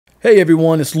Hey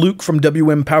everyone, it's Luke from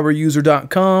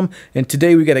WMPowerUser.com, and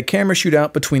today we got a camera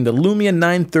shootout between the Lumia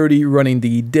 930 running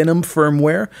the Denim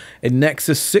firmware, a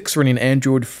Nexus 6 running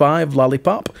Android 5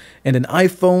 Lollipop, and an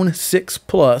iPhone 6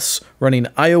 Plus running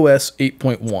iOS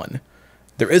 8.1.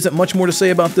 There isn't much more to say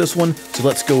about this one, so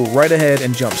let's go right ahead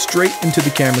and jump straight into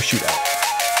the camera shootout.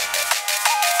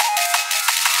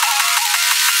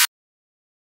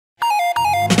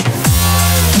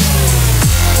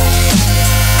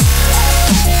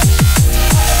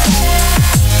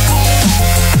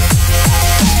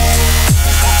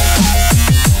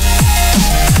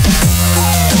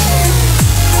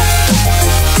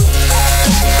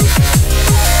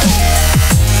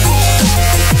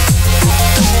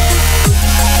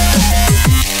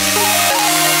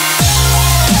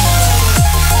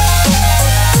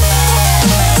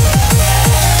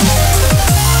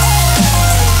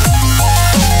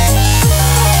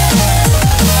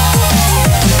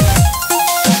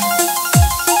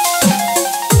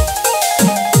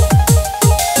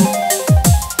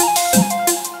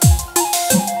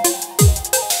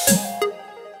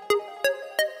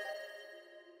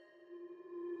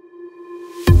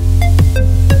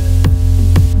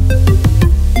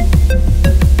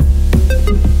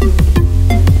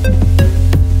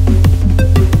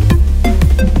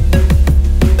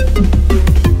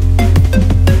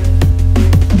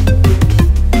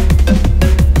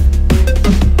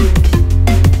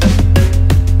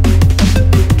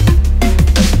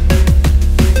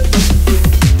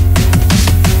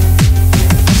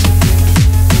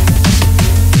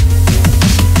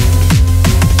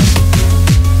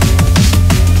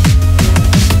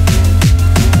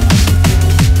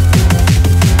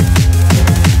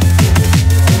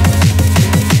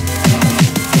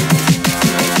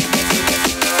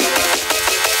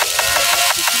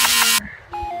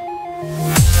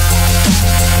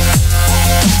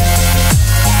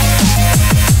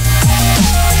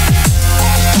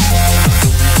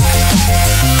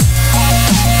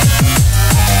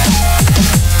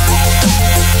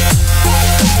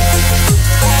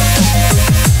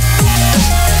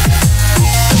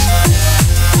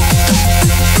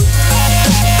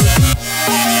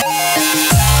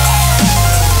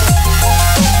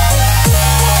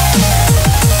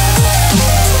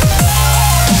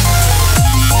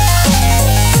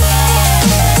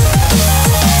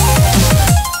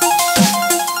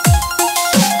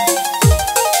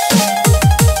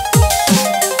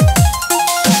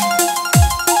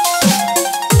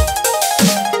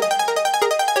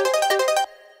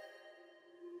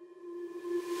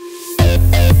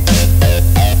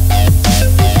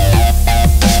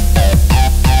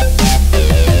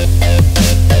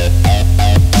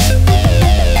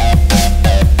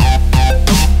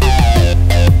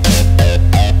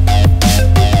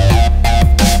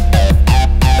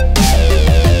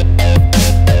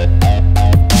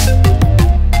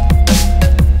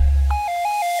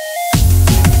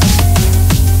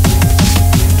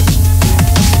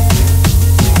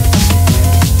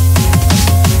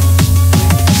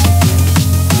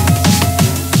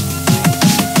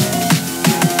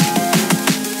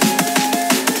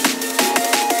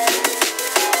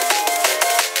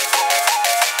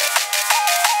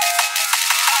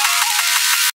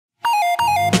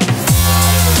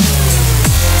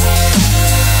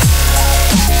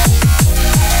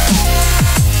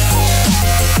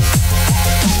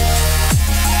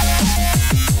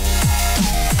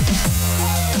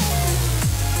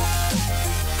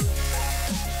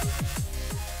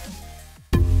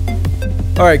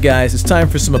 Alright guys, it's time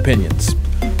for some opinions.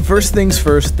 First things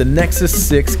first, the Nexus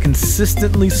 6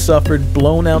 consistently suffered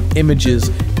blown out images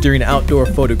during outdoor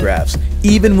photographs.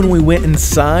 Even when we went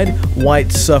inside,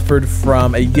 white suffered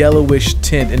from a yellowish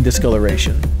tint and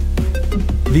discoloration.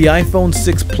 The iPhone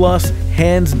 6 Plus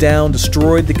hands down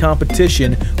destroyed the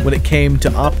competition when it came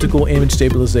to optical image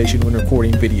stabilization when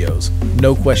recording videos.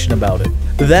 No question about it.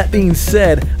 That being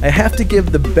said, I have to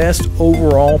give the best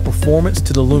overall performance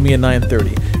to the Lumia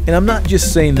 930. And I'm not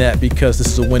just saying that because this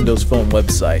is a Windows Phone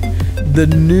website. The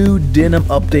new Denim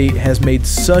update has made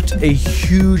such a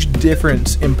huge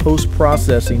difference in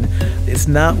post-processing. It's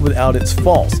not without its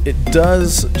faults. It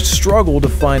does struggle to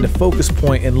find a focus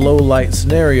point in low light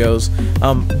scenarios,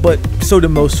 but so do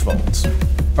most phones.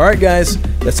 Alright guys,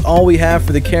 that's all we have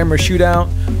for the camera shootout.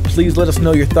 Please let us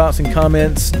know your thoughts and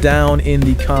comments down in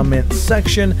the comments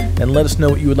section, and let us know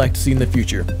what you would like to see in the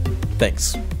future.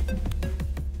 Thanks.